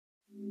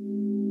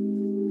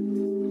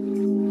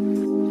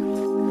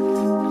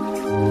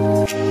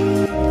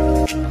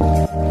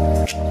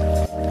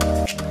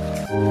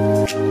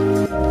Hi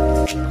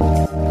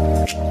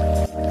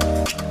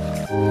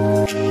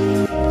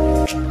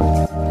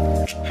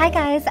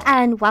guys,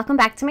 and welcome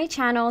back to my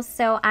channel.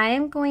 So I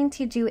am going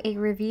to do a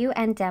review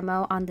and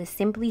demo on the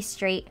Simply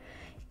Straight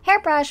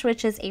hairbrush,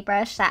 which is a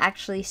brush that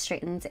actually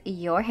straightens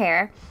your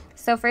hair.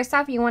 So first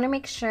off, you want to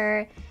make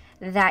sure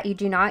that you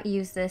do not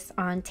use this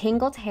on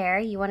tangled hair.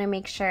 You want to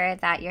make sure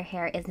that your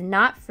hair is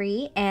not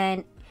free,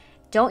 and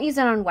don't use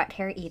it on wet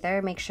hair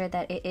either. Make sure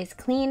that it is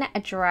clean,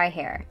 dry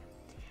hair.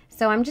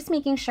 So I'm just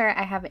making sure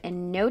I have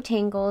no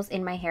tangles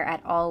in my hair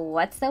at all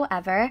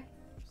whatsoever.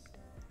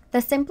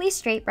 The Simply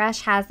Straight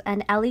brush has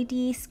an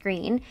LED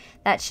screen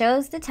that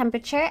shows the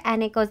temperature,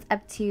 and it goes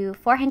up to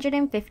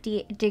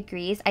 450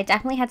 degrees. I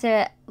definitely had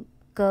to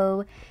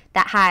go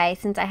that high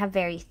since I have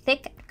very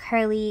thick,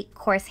 curly,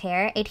 coarse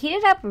hair. It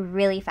heated up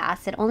really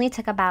fast. It only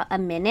took about a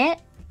minute.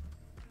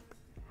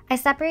 I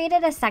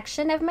separated a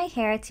section of my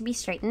hair to be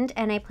straightened,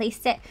 and I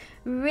placed it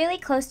really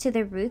close to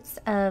the roots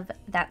of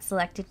that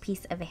selected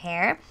piece of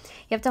hair.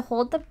 You have to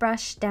hold the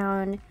brush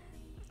down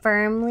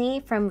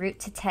firmly from root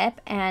to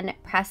tip and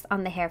press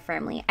on the hair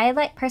firmly. I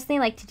personally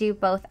like to do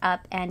both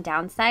up and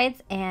down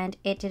sides, and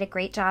it did a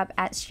great job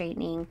at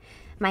straightening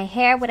my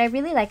hair. What I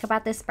really like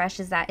about this brush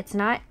is that it's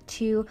not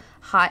too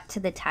hot to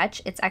the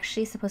touch. It's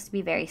actually supposed to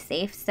be very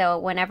safe. So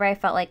whenever I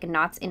felt like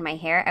knots in my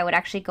hair, I would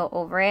actually go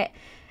over it.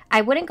 I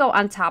wouldn't go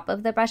on top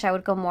of the brush, I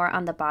would go more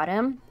on the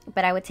bottom,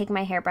 but I would take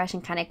my hairbrush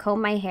and kind of comb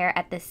my hair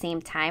at the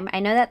same time. I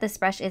know that this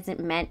brush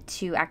isn't meant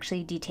to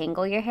actually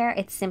detangle your hair.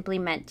 It's simply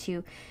meant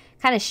to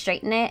kind of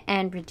straighten it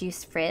and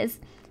reduce frizz.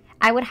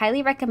 I would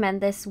highly recommend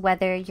this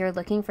whether you're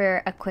looking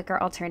for a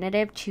quicker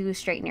alternative to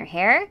straighten your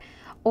hair,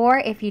 or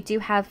if you do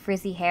have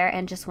frizzy hair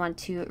and just want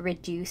to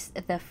reduce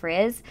the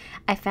frizz.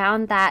 I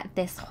found that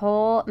this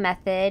whole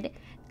method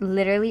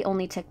literally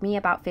only took me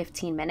about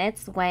 15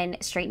 minutes. When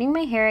straightening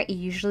my hair, it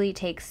usually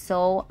takes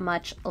so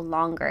much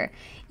longer.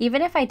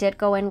 Even if I did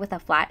go in with a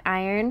flat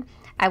iron,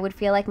 I would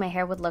feel like my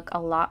hair would look a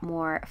lot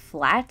more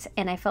flat,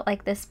 and I felt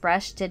like this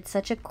brush did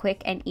such a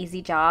quick and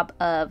easy job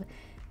of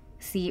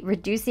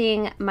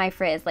reducing my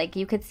frizz. Like,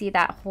 you could see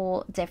that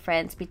whole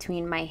difference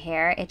between my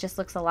hair. It just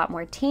looks a lot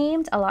more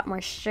tamed, a lot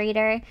more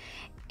straighter,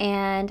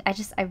 and I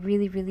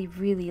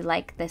really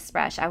like this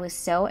brush. I was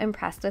so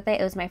impressed with it.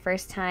 It was my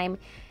first time,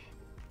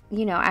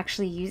 you know,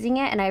 actually using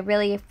it, and I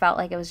really felt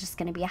like it was just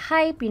gonna be a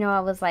hype. You know, I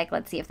was like,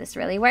 let's see if this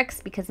really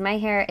works, because my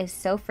hair is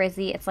so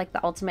frizzy. It's like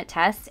the ultimate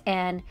test,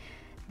 and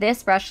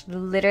this brush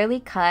literally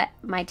cut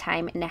my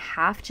time in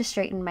half to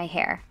straighten my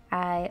hair.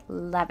 I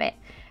love it.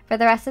 For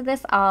the rest of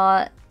this,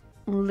 I'll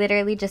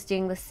literally just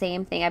doing the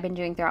same thing I've been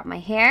doing throughout my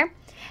hair.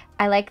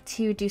 I like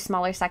to do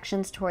smaller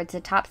sections towards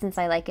the top since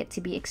I like it to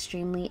be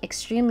extremely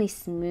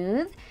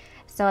smooth.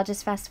 So I'll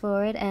just fast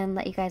forward and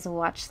let you guys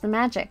watch the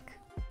magic.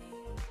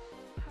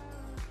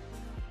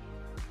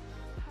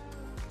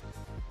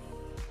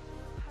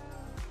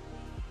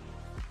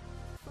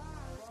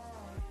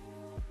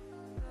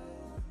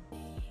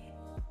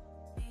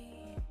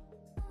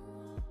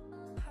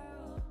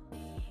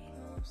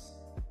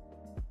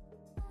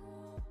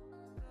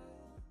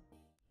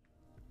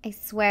 I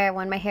swear,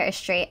 when my hair is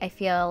straight, I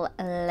feel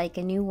like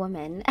a new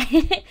woman.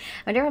 I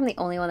wonder if I'm the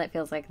only one that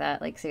feels like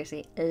that. Like,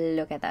 seriously,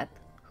 look at that.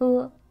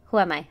 Who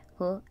am I?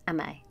 Who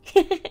am I?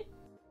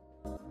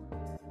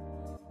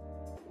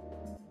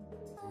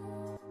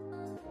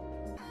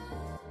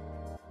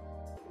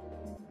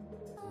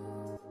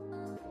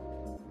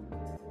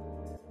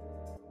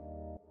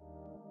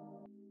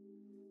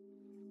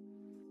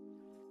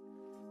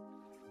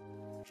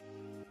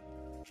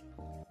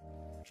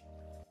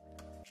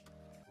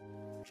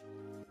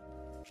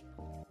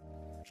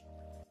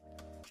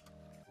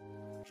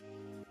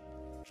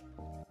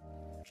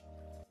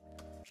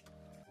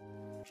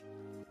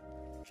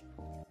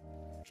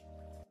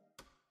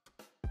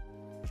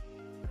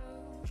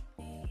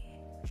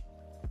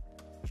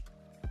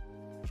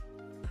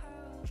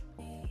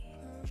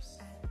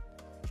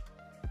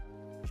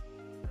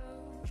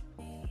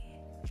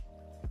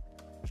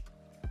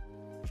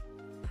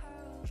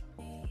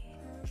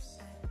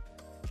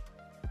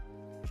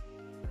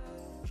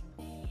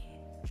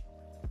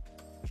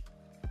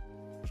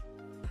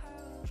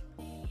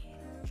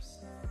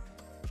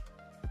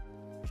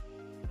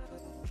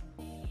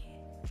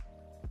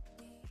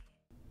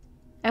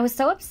 I was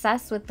so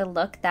obsessed with the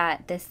look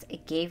that this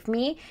gave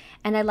me,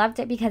 and I loved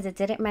it because it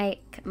didn't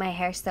make my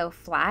hair so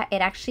flat.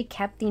 It actually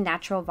kept the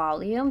natural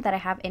volume that I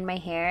have in my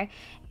hair,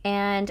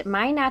 and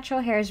my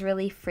natural hair is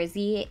really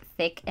frizzy,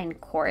 thick,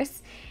 and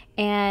coarse,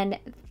 and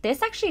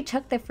this actually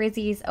took the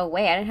frizzies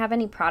away. I didn't have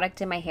any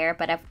product in my hair,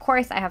 but of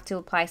course I have to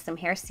apply some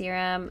hair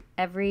serum.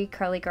 Every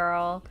curly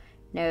girl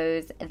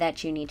knows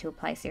that you need to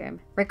apply serum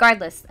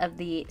regardless of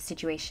the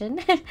situation.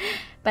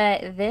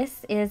 But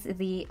this is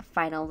the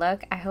final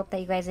look. I hope that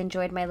you guys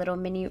enjoyed my little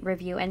mini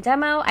review and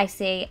demo. I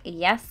say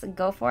yes,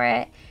 go for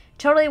it.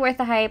 Totally worth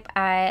the hype.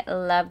 I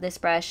love this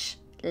brush.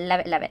 Love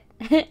it, love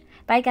it.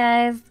 Bye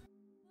guys.